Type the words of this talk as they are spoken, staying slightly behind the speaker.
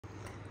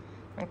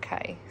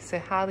Okay, so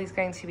Harley's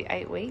going to be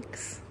 8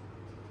 weeks.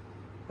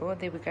 Oh,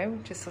 there we go.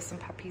 Just saw some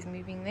puppies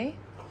moving there.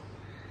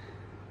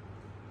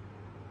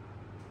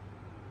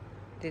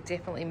 They're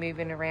definitely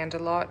moving around a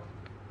lot.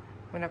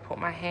 When I put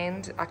my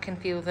hand, I can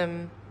feel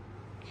them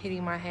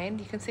hitting my hand.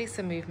 You can see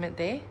some movement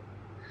there.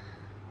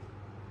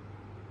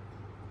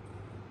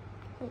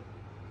 Oh,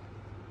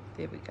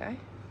 there we go.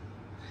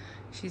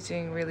 She's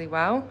doing really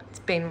well. It's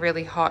been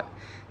really hot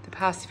the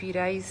past few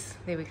days,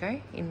 there we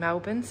go, in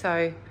Melbourne,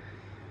 so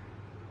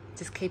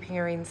just keeping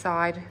her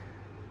inside,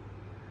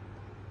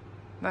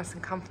 nice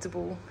and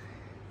comfortable.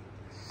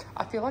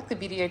 I feel like the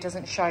video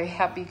doesn't show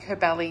how big her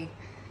belly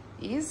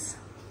is.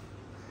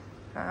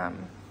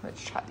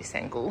 Let's try this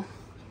angle.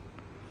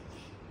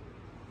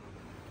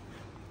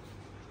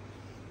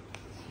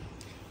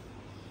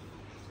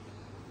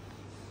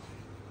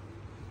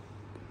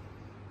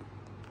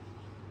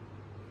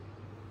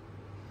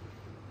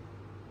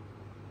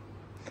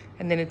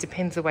 And then it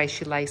depends the way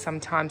she lays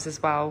sometimes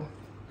as well.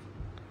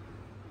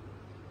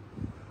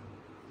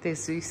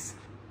 There's Zeus.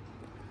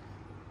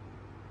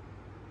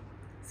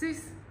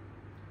 Zeus.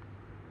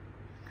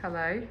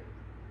 Hello.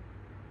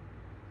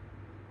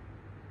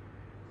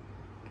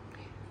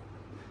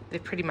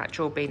 They've pretty much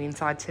all been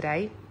inside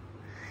today.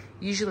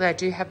 Usually I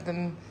do have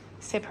them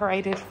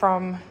separated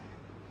from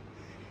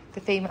the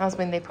females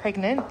when they're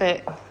pregnant,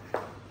 but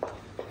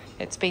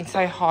it's been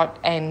so hot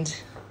and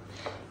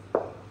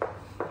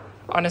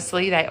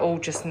honestly, they all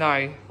just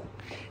know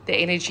the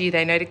energy.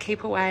 They know to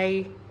keep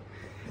away.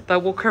 They'll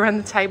walk around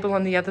the table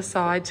on the other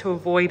side to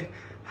avoid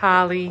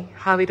Harley.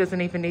 Harley doesn't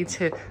even need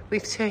to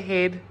lift her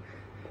head.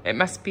 It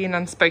must be an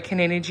unspoken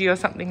energy or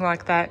something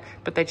like that,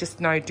 but they just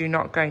know, do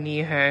not go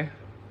near her.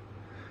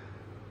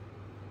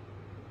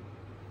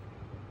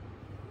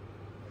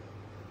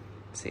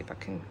 See if I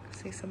can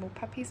see some more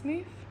puppies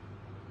move.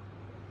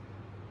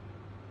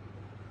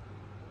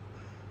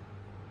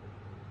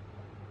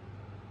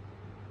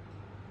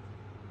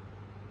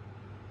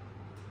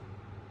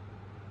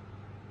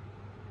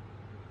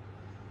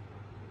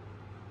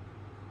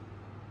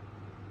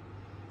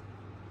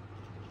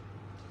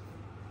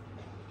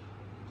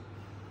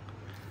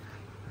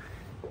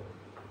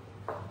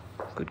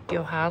 Good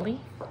girl, Harley.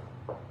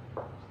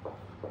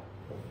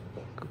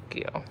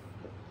 Good girl.